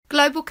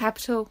Global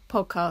Capital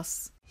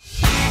Podcasts.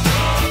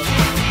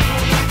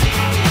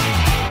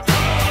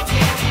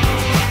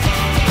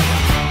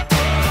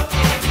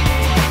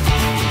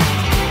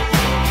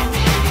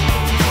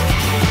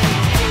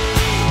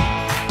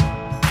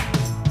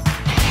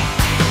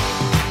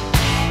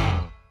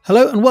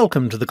 Hello and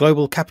welcome to the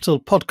Global Capital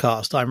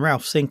Podcast. I'm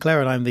Ralph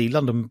Sinclair and I'm the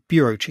London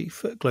Bureau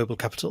Chief at Global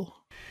Capital.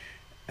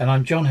 And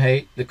I'm John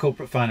Haight, the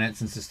Corporate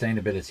Finance and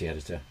Sustainability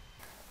Editor.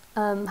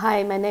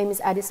 Hi, my name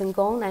is Addison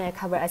Gong and I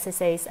cover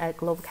SSAs at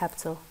Global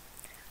Capital.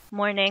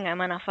 Morning,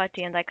 I'm Anna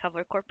Fati and I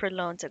cover corporate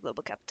loans at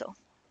Global Capital.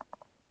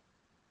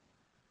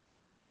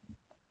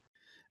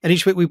 And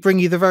each week we bring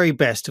you the very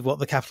best of what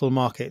the capital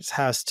markets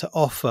has to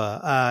offer.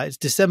 It's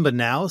December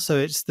now, so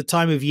it's the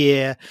time of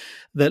year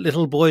that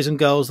little boys and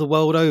girls the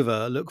world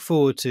over look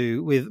forward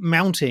to with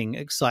mounting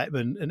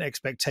excitement and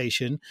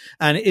expectation.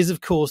 And it is, of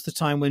course, the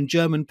time when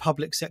German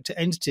public sector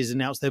entities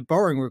announce their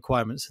borrowing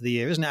requirements for the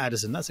year, isn't it,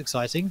 Addison? That's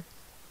exciting.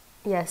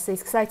 Yes,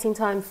 it's exciting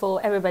time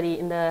for everybody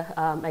in the,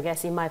 I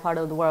guess, in my part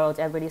of the world.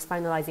 Everybody's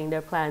finalising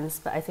their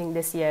plans, but I think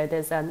this year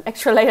there's an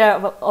extra layer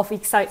of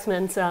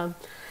excitement. I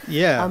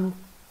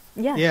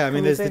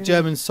mean, there's the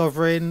German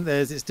sovereign,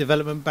 there's its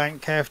development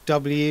bank,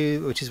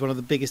 KfW, which is one of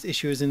the biggest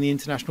issuers in the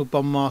international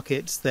bond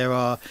markets. There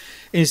are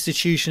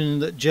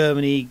institutions that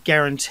Germany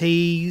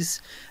guarantees.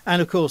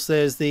 And, of course,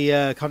 there's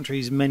the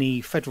country's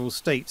many federal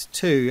states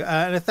too.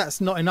 And if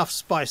that's not enough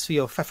spice for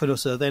your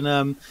Pfeffernusse, then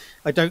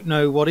I don't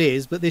know what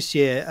is. But this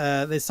year,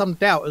 there's some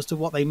doubt as to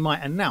what they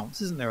might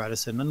announce, isn't there,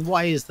 Addison? And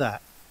why is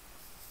that?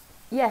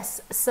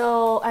 Yes,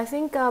 so I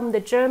think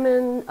the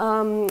German,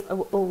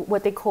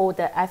 what they call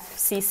the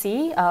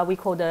FCC, we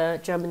call the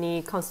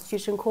Germany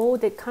Constitution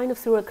Court, they kind of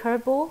threw a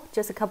curveball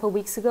just a couple of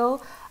weeks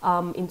ago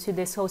into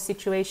this whole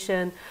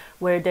situation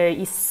where there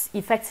is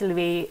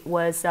effectively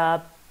was,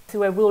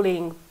 through a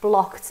ruling,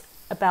 blocked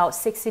about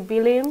 60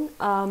 billion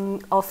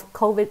of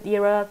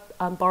COVID-era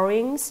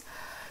borrowings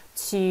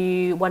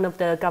to one of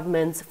the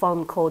government's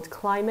fund called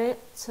Climate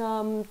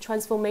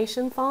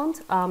Transformation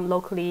Fund,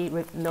 locally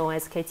known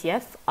as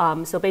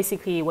KTF. So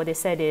basically what they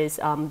said is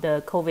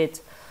the COVID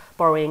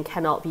borrowing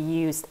cannot be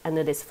used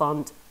under this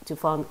fund to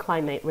fund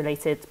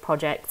climate-related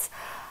projects.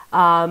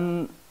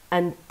 And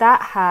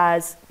that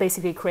has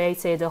basically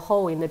created a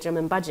hole in the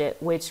German budget,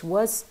 which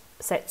was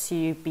set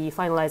to be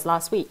finalized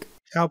last week.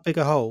 How big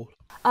a hole?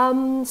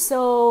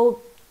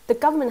 So the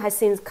government has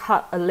since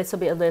cut a little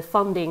bit of the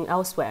funding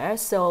elsewhere.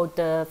 So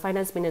the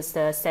finance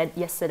minister said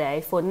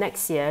yesterday for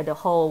next year, the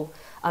whole,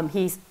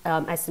 his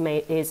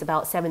estimate is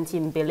about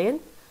 17 billion.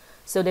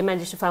 So they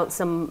managed to find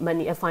some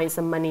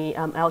money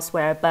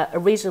elsewhere. But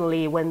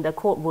originally, when the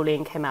court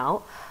ruling came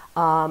out,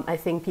 I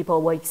think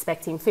people were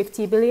expecting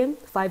 50 billion,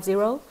 50,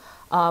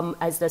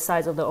 as the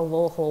size of the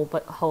overall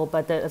whole.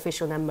 But the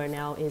official number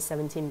now is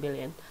 17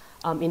 billion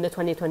in the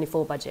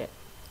 2024 budget.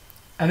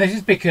 And this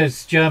is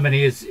because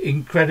Germany is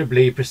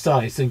incredibly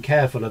precise and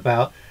careful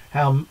about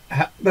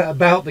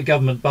about the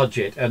government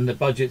budget and the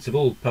budgets of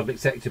all public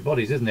sector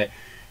bodies, isn't it?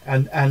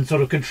 And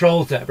sort of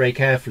controls that very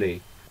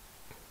carefully.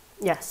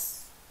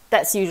 Yes,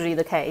 that's usually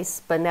the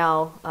case. But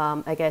now,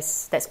 I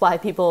guess that's why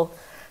people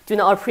do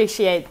not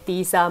appreciate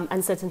these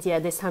uncertainty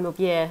at this time of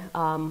year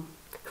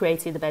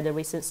created by the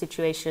recent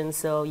situation.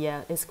 So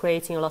yeah, it's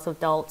creating a lot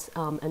of doubt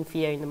and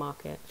fear in the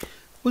market.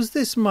 Was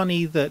this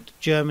money that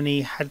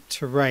Germany had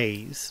to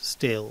raise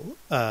still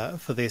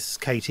for this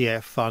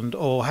KTF fund,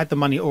 or had the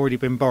money already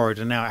been borrowed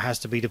and now it has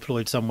to be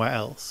deployed somewhere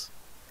else?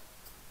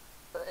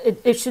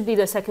 It should be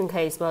the second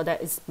case. Well,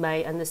 that is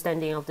my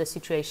understanding of the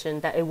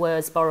situation, that it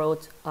was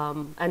borrowed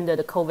under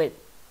the COVID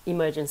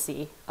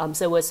emergency.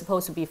 So it was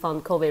supposed to be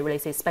fund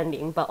COVID-related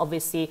spending, but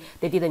obviously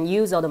they didn't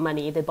use all the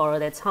money they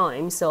borrowed at the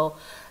time. So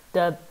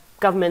the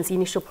government's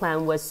initial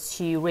plan was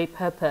to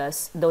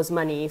repurpose those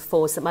money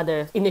for some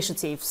other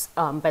initiatives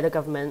by the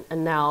government,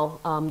 and now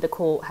the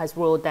court has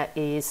ruled that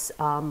is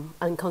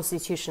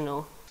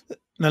unconstitutional.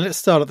 Now let's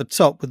start at the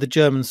top with the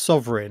German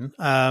sovereign.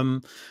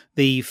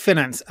 The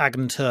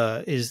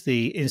Finanzagentur is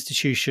the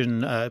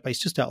institution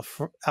based just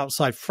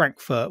outside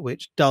Frankfurt,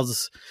 which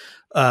does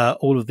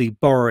all of the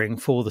borrowing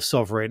for the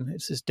sovereign.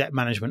 It's this debt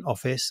management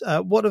office.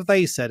 What have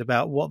they said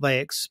about what they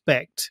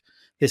expect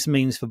this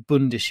means for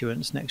Bund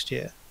issuance next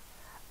year?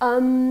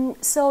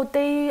 So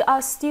they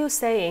are still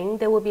saying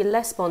there will be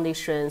less bond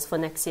issuance for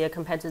next year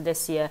compared to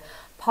this year.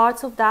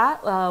 Part of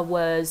that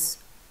was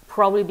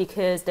probably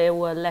because there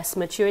were less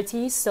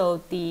maturities,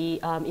 so the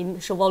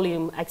initial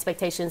volume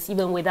expectations,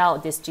 even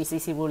without this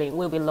GCC ruling,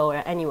 will be lower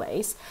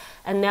anyways.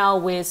 And now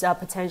with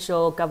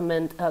potential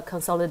government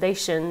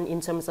consolidation in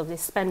terms of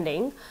this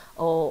spending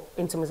or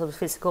in terms of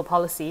fiscal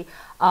policy,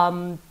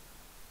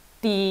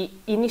 the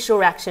initial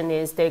reaction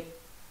is that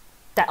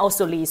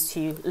also leads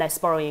to less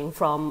borrowing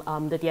from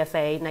the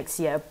DFA next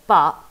year.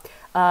 But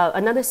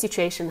another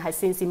situation has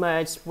since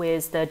emerged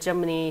with the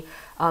German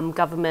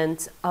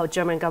government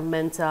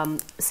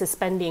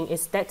suspending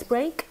its debt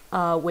brake,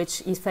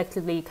 which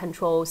effectively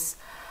controls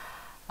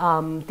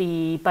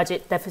the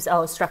budget deficit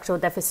or structural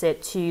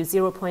deficit to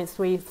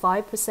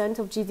 0.35%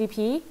 of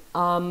GDP.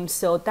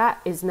 So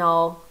that is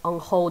now on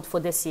hold for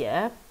this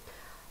year.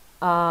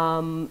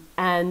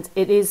 And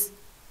it is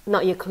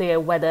not yet clear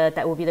whether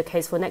that will be the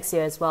case for next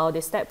year as well.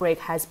 This debt brake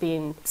has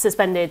been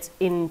suspended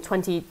in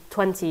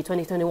 2020,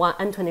 2021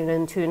 and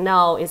 2022.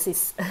 Now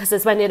it's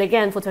suspended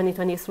again for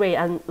 2023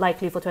 and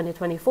likely for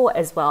 2024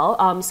 as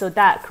well. So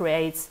that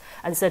creates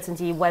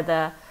uncertainty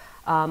whether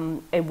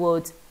it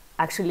would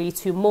actually lead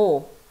to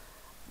more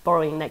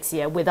borrowing next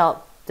year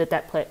without the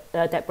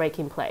debt brake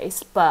in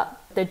place. But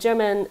the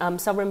German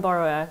sovereign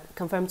borrower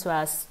confirmed to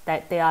us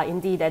that they are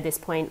indeed at this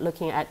point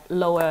looking at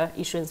lower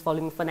issuance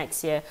volume for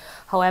next year.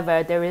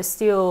 However, there is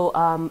still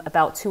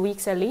about 2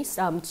 weeks at least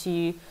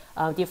to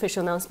the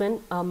official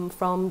announcement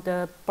from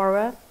the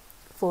borrower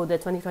for the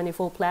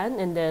 2024 plan.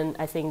 And then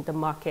I think the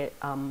market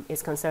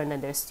is concerned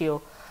that there's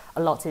still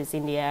a lot is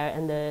in the air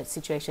and the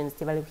situation is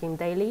developing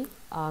daily.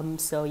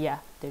 So yeah,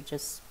 they're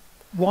just...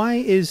 Why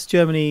is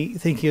Germany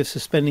thinking of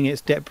suspending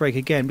its debt brake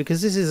again?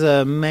 Because this is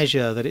a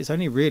measure that it's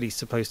only really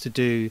supposed to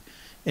do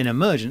in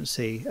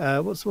emergency.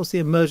 What's the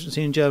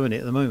emergency in Germany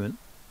at the moment?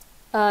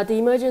 The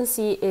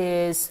emergency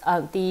is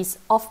these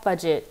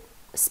off-budget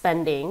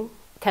spending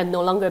can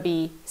no longer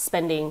be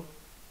spending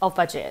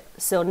off-budget.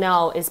 So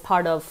now it's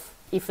part of,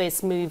 if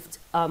it's moved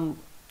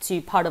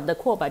to part of the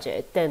core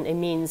budget, then it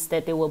means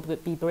that they will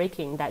be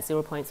breaking that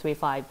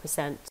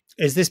 0.35%.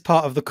 Is this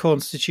part of the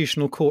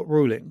Constitutional Court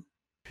ruling?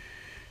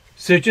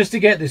 So just to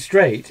get this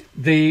straight,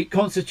 the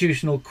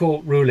Constitutional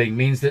Court ruling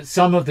means that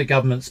some of the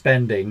government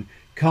spending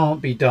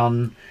can't be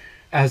done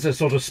as a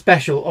sort of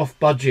special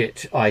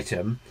off-budget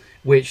item,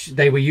 which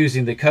they were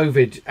using the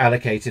COVID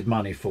allocated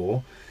money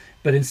for,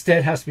 but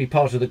instead has to be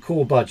part of the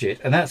core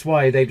budget. And that's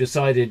why they've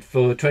decided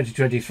for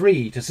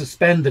 2023 to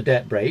suspend the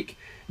debt brake,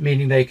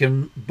 meaning they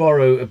can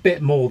borrow a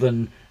bit more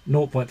than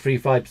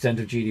 0.35%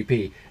 of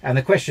GDP. And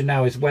the question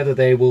now is whether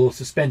they will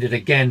suspend it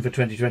again for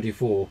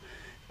 2024.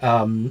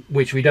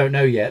 Which we don't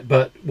know yet,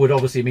 but would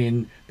obviously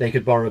mean they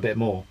could borrow a bit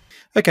more.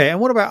 Okay, and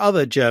what about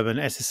other German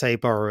SSA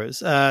borrowers?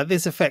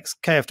 This affects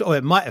KfW, or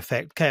it might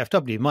affect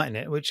KfW, mightn't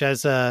it? Which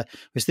has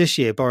this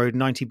year borrowed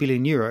 90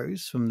 billion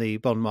euros from the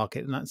bond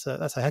market, and that's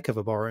a heck of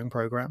a borrowing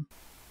program.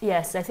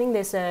 Yes, I think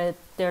this is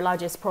their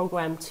largest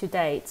program to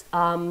date.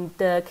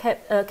 The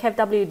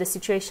KfW, the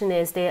situation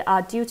is they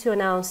are due to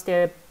announce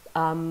their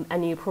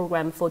annual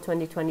program for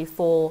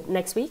 2024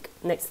 next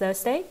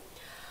Thursday.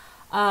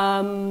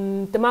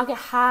 The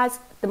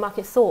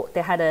market thought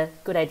they had a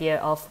good idea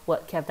of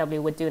what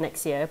KfW would do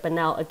next year, but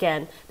now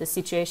again the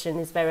situation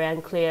is very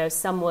unclear.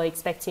 Some were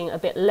expecting a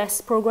bit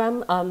less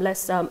program,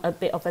 a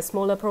bit of a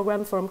smaller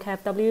program from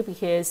KfW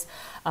because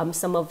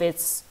some of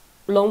its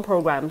loan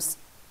programs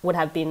would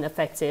have been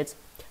affected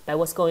by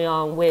what's going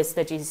on with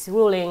the GCC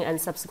ruling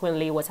and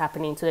subsequently what's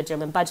happening to the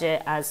German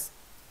budget as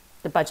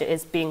the budget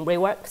is being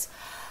reworked.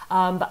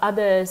 But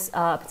others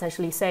are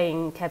potentially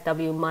saying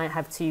KfW might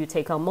have to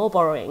take on more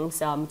borrowings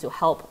to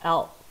help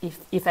out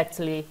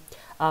effectively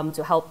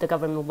to help the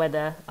government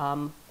weather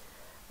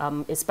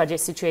its budget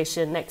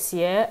situation next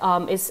year.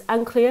 It's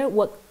unclear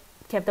what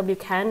KfW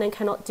can and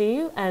cannot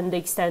do and the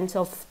extent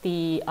of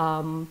the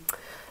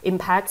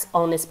impact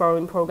on its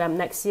borrowing program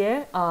next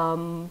year.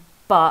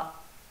 But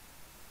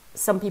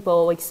some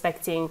people are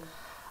expecting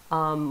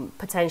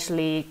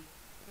potentially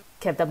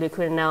KfW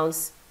could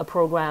announce a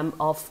program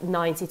of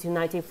 90 to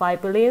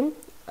 95 billion,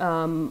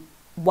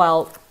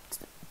 while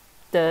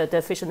the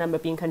official number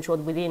being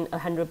controlled within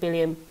 100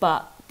 billion.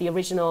 But the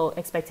original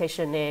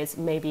expectation is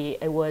maybe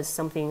it was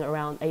something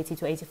around 80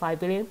 to 85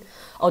 billion.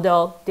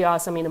 Although there are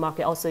some in the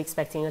market also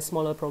expecting a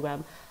smaller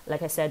program,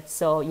 like I said.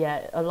 So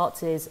yeah, a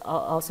lot is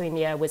also in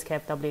the air with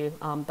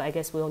KfW. But I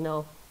guess we'll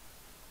know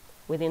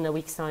within a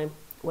week's time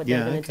what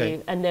they're going to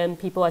do. And then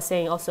people are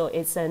saying also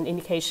it's an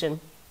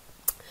indication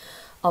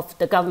of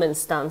the government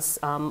stance,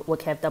 what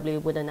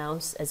KfW would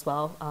announce as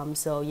well.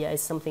 So yeah,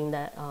 it's something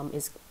that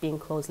is being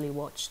closely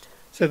watched.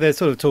 So they're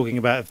sort of talking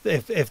about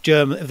if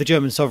the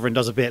German sovereign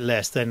does a bit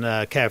less, then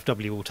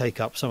KfW will take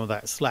up some of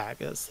that slack.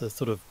 That's the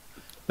sort of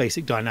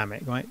basic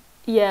dynamic, right?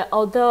 Yeah,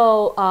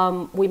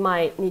 although we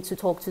might need to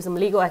talk to some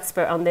legal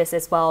expert on this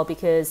as well,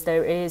 because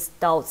there is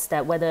doubts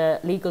that whether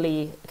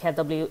legally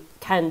KfW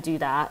can do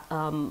that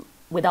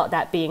without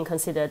that being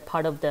considered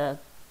part of the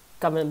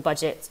government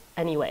budget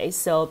anyway.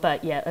 So,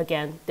 but yeah,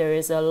 again, there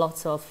is a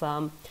lot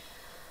of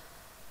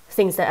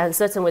things that are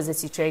uncertain with the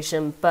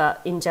situation.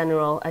 But in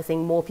general, I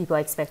think more people are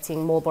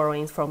expecting more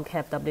borrowings from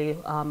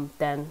KfW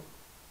than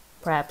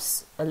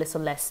perhaps a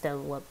little less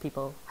than what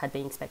people had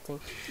been expecting.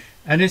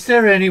 And is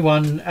there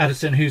anyone,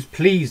 Addison, who's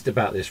pleased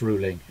about this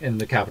ruling in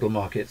the capital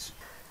markets?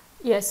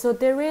 Yeah, so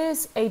there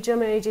is a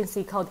German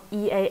agency called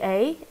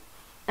EAA,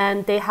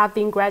 and they have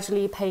been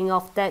gradually paying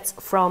off debts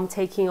from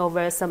taking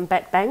over some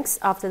bad banks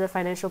after the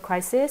financial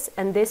crisis.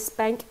 And this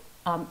bank,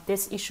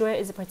 this issuer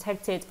is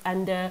protected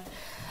under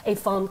a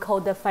fund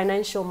called the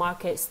Financial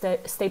Market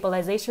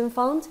Stabilization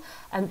Fund.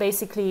 And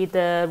basically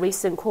the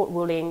recent court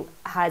ruling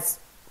has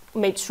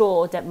made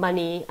sure that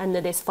money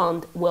under this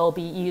fund will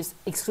be used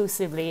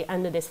exclusively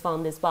under this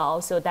fund as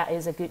well. So that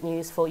is a good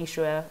news for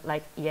issuer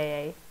like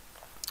EAA.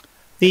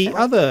 The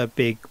other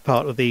big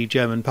part of the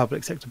German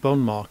public sector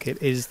bond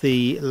market is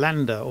the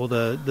Länder, or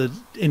the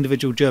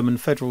individual German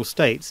federal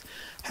states.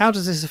 How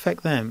does this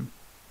affect them?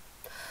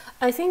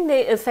 I think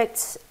they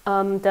affect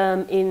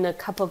them in a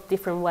couple of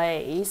different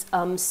ways.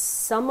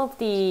 Some of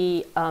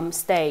the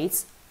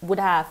states would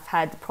have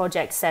had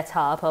projects set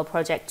up or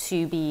project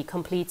to be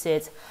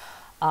completed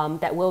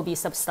that will be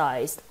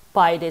subsidized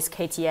by this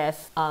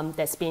KTF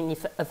that's been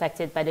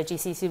affected by the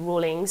GCC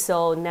ruling.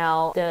 So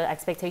now the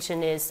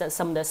expectation is that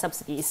some of the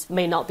subsidies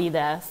may not be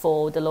there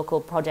for the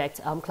local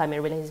project,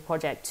 climate-related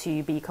project,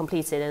 to be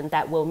completed, and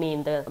that will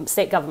mean the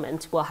state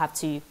government will have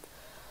to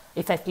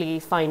effectively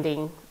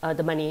finding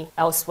the money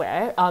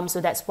elsewhere.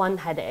 So that's one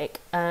headache.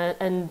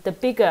 And the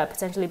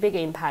potentially bigger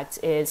impact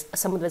is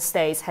some of the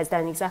states has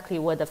done exactly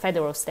what the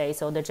federal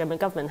states or the German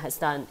government has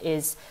done,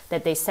 is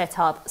that they set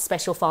up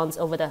special funds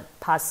over the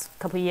past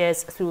couple of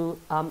years through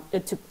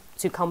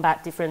to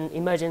combat different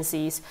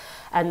emergencies.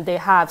 And they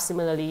have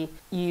similarly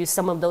used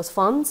some of those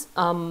funds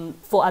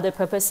for other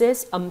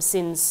purposes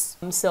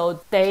so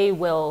they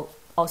will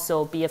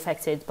also be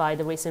affected by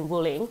the recent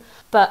ruling.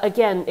 But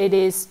again, it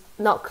is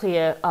not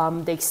clear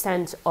the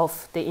extent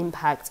of the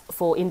impact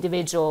for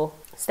individual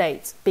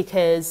states,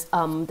 because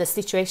the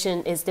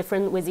situation is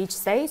different with each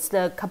state.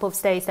 The couple of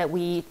states that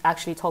we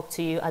actually talked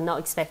to are not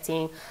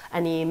expecting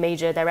any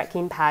major direct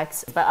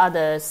impacts, but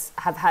others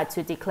have had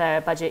to declare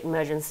a budget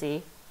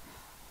emergency.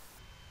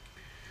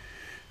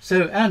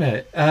 So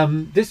Anna,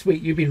 this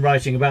week you've been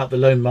writing about the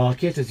loan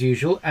market as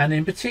usual, and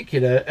in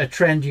particular a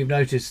trend you've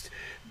noticed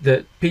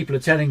that people are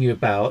telling you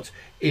about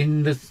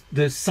in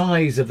the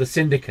size of the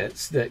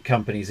syndicates that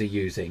companies are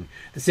using.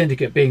 The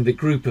syndicate being the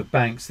group of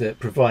banks that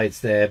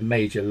provides their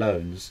major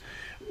loans.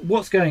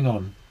 What's going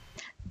on?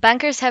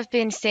 Bankers have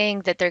been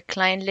saying that their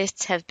client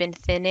lists have been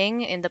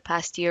thinning in the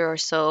past year or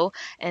so,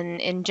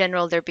 and in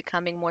general, they're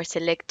becoming more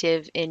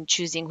selective in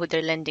choosing who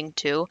they're lending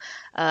to.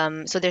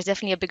 So there's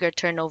definitely a bigger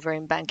turnover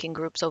in banking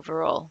groups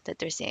overall that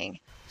they're seeing.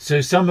 So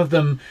some of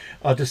them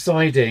are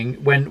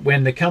deciding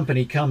when the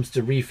company comes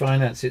to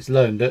refinance its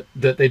loan that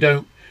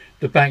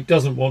the bank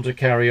doesn't want to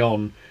carry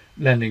on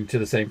lending to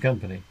the same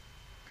company.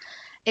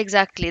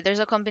 Exactly. There's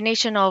a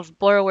combination of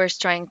borrowers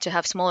trying to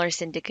have smaller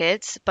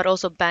syndicates, but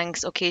also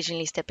banks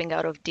occasionally stepping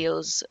out of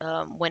deals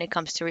when it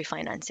comes to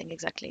refinancing.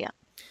 Exactly, yeah.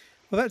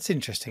 Well, that's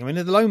interesting. I mean,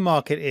 the loan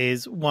market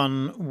is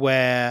one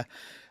where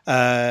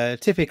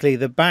typically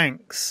the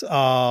banks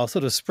are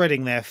sort of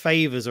spreading their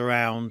favours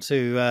around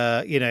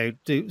to,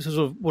 do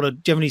sort of what are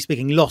generally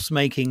speaking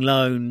loss-making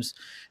loans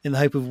in the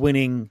hope of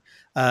winning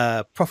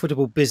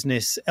profitable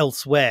business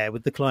elsewhere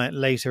with the client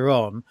later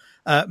on.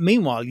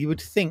 Meanwhile, you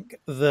would think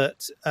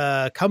that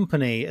a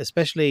company,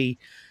 especially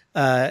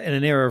in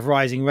an era of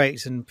rising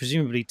rates and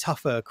presumably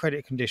tougher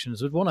credit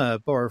conditions, would want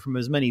to borrow from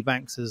as many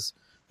banks as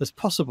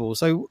possible.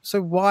 So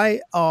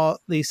why are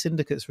these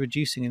syndicates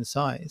reducing in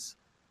size?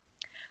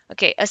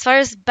 Okay, as far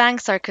as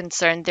banks are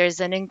concerned, there's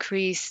an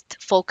increased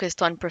focus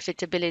on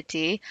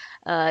profitability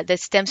that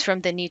stems from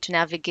the need to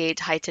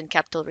navigate heightened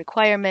capital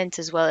requirements,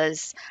 as well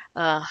as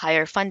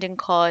higher funding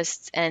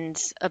costs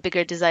and a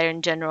bigger desire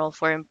in general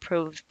for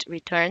improved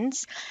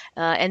returns.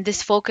 And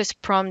this focus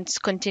prompts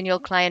continual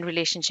client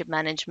relationship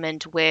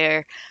management,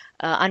 where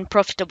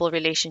unprofitable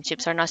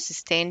relationships are not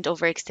sustained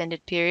over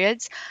extended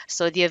periods.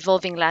 So the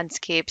evolving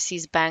landscape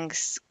sees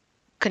banks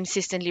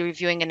consistently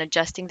reviewing and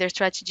adjusting their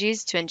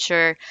strategies to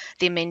ensure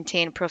they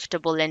maintain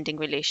profitable lending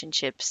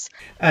relationships.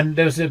 And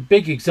there was a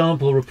big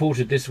example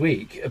reported this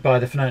week by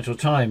the Financial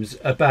Times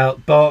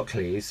about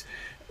Barclays,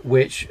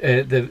 which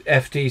the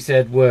FT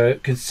said were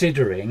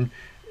considering,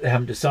 they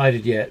haven't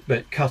decided yet,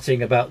 but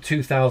cutting about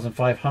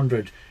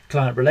 2,500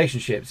 client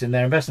relationships in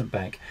their investment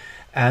bank.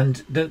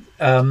 And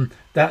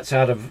that's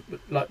out of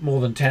like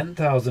more than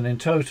 10,000 in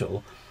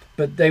total,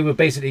 but they would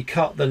basically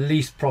cut the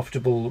least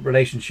profitable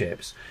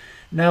relationships.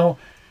 Now,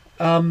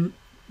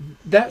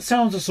 that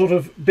sounds a sort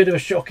of bit of a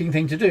shocking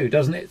thing to do,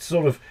 doesn't it?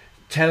 Sort of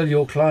tell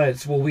your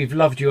clients, well, we've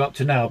loved you up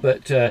to now,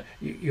 but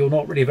you're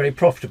not really very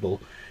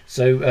profitable,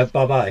 so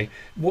bye-bye.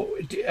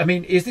 I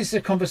mean, is this a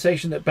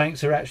conversation that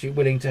banks are actually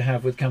willing to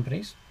have with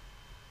companies?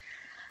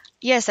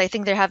 Yes, I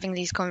think they're having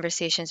these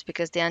conversations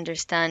because they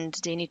understand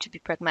they need to be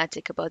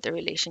pragmatic about their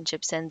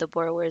relationships, and the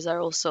borrowers are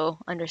also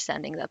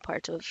understanding that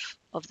part of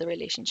the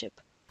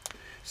relationship.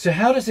 So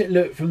how does it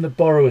look from the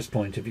borrower's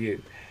point of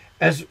view?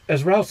 As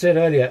Ralph said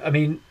earlier, I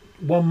mean,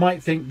 one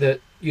might think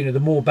that, you know,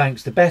 the more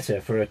banks, the better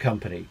for a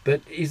company.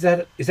 But is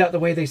that the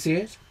way they see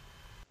it?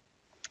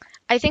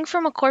 I think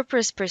from a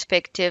corporate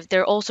perspective,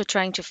 they're also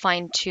trying to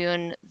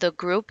fine-tune the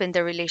group and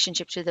their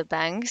relationship to the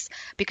banks,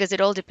 because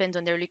it all depends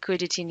on their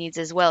liquidity needs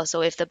as well.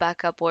 So if the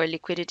backup or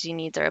liquidity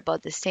needs are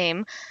about the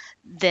same,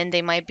 then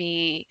they might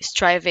be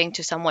striving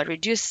to somewhat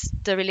reduce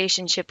the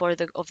relationship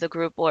of the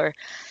group, or,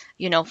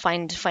 you know,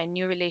 find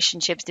new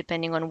relationships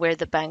depending on where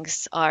the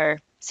banks are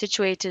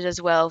situated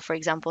as well. For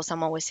example,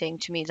 someone was saying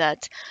to me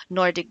that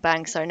Nordic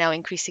banks are now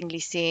increasingly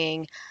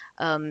seeing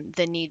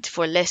the need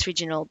for less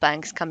regional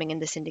banks coming in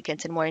the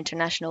syndicates and more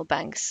international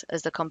banks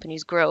as the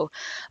companies grow.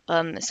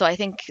 So I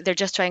think they're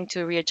just trying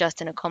to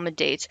readjust and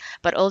accommodate.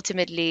 But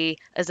ultimately,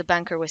 as the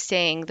banker was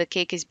saying, the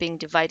cake is being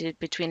divided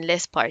between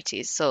less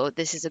parties. So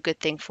this is a good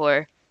thing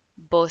for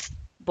both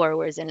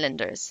borrowers and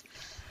lenders.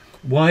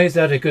 Why is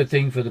that a good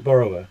thing for the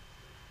borrower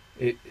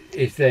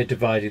if they're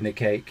dividing the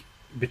cake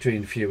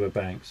between fewer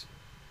banks?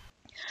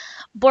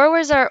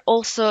 Borrowers are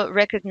also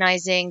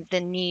recognizing the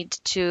need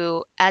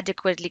to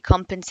adequately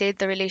compensate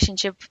the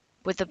relationship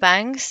with the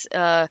banks.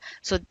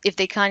 So if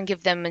they can't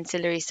give them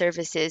ancillary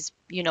services,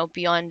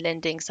 beyond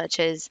lending, such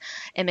as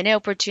M&A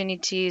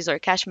opportunities or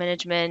cash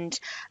management,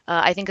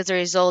 I think as a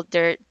result,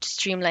 they're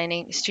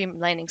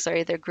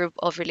streamlining their group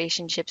of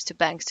relationships to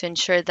banks to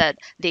ensure that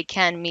they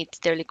can meet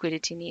their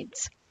liquidity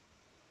needs.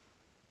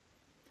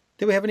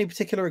 Do we have any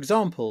particular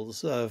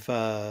examples of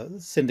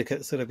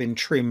syndicates that have been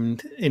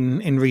trimmed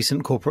in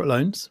recent corporate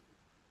loans?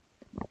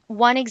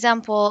 One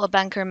example a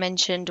banker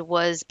mentioned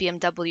was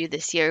BMW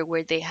this year,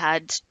 where they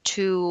had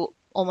two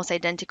almost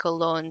identical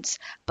loans,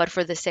 but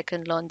for the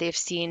second loan, they've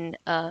seen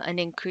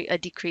a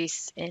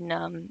decrease in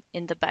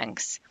the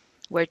banks,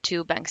 where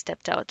two banks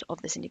stepped out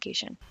of the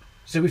syndication.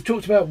 So we've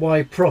talked about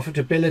why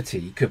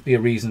profitability could be a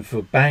reason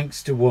for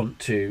banks to want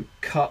to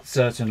cut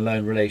certain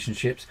loan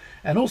relationships,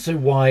 and also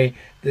why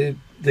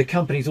the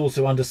companies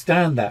also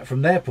understand that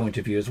from their point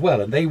of view as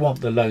well, and they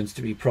want the loans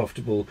to be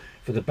profitable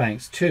for the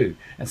banks too.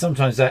 And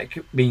sometimes that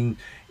could mean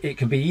it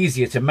can be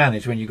easier to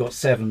manage when you've got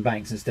 7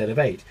 banks instead of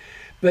 8.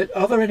 But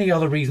are there any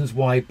other reasons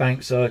why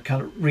banks are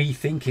kind of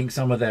rethinking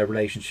some of their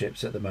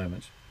relationships at the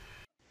moment?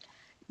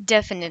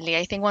 Definitely.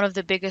 I think one of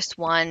the biggest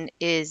one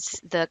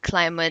is the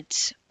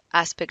climate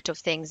aspect of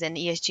things and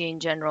ESG in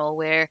general,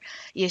 where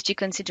ESG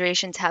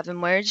considerations have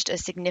emerged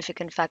as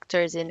significant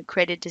factors in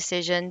credit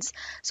decisions.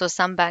 So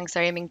some banks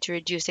are aiming to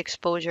reduce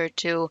exposure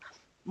to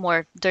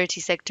more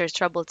dirty sectors,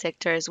 troubled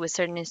sectors, with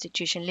certain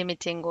institutions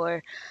limiting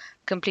or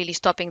completely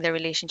stopping their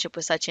relationship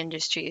with such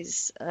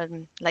industries,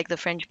 like the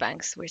French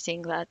banks. We're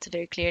seeing that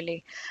very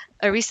clearly.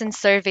 A recent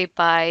survey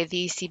by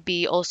the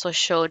ECB also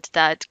showed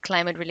that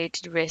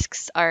climate-related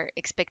risks are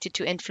expected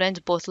to influence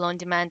both loan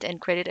demand and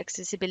credit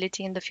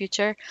accessibility in the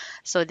future.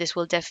 So this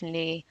will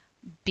definitely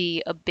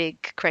be a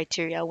big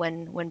criteria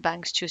when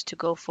banks choose to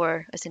go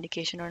for a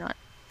syndication or not.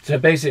 So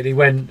basically,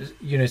 when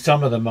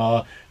some of them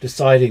are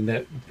deciding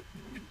that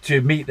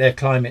to meet their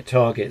climate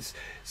targets,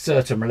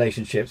 certain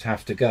relationships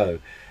have to go.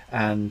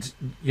 And,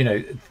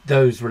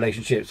 those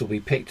relationships will be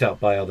picked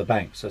up by other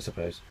banks, I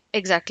suppose.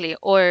 Exactly.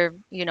 Or,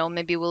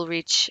 maybe we'll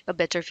reach a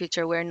better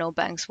future where no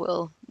banks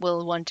will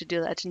want to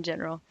do that in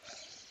general.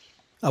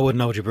 I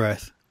wouldn't hold your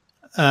breath.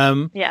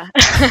 Yeah.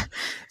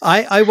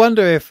 I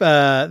wonder if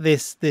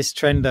this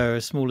trend, though,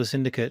 of smaller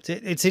syndicates,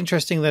 it's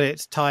interesting that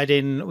it's tied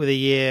in with a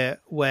year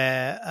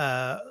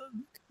where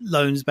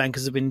loans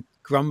bankers have been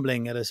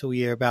grumbling at us all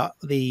year about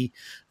the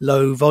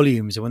low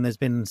volumes and when there's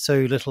been so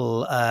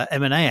little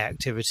M&A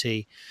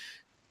activity.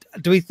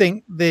 Do we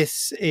think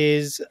this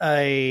is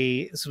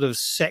a sort of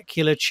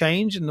secular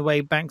change in the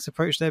way banks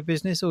approach their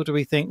business, or do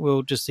we think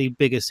we'll just see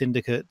bigger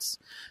syndicates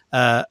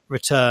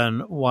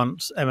return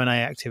once M&A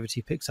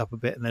activity picks up a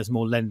bit and there's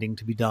more lending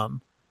to be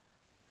done?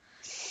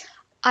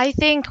 I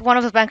think one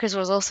of the bankers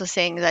was also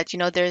saying that,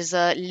 there's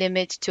a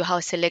limit to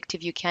how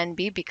selective you can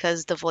be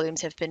because the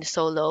volumes have been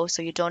so low.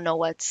 So you don't know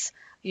what's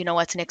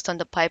next on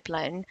the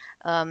pipeline.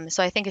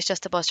 So I think it's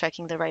just about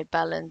striking the right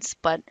balance.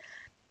 But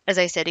as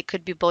I said, it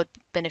could be both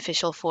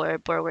beneficial for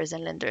borrowers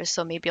and lenders.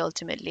 So maybe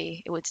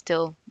ultimately it would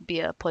still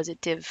be a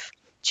positive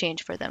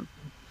change for them.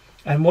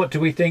 And what do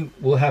we think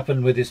will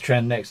happen with this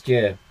trend next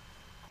year?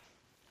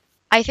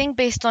 I think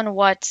based on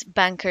what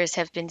bankers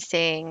have been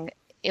saying,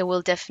 it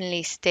will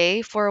definitely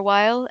stay for a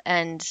while.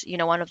 And,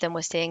 one of them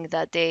was saying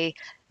that they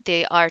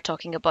are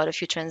talking about a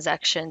few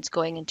transactions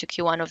going into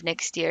Q1 of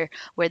next year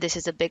where this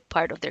is a big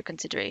part of their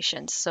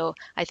considerations. So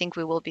I think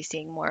we will be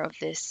seeing more of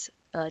this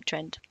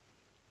trend.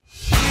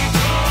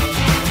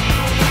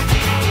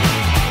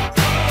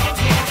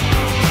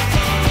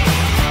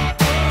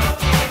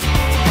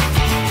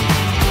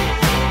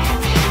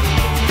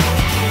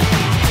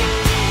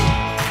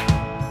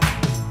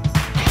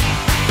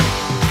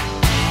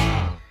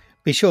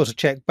 Be sure to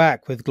check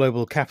back with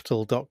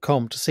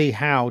globalcapital.com to see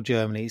how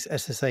Germany's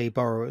SSA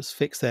borrowers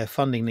fix their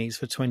funding needs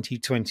for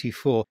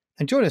 2024.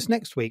 And join us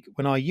next week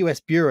when our US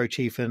Bureau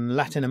Chief and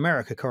Latin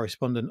America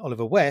correspondent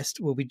Oliver West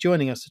will be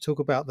joining us to talk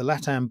about the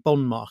LatAm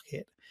bond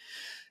market.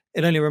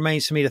 It only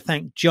remains for me to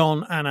thank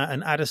John, Anna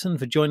and Addison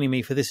for joining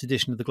me for this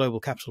edition of the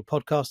Global Capital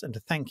podcast, and to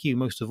thank you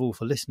most of all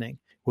for listening.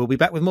 We'll be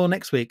back with more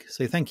next week,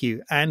 so thank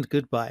you and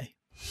goodbye.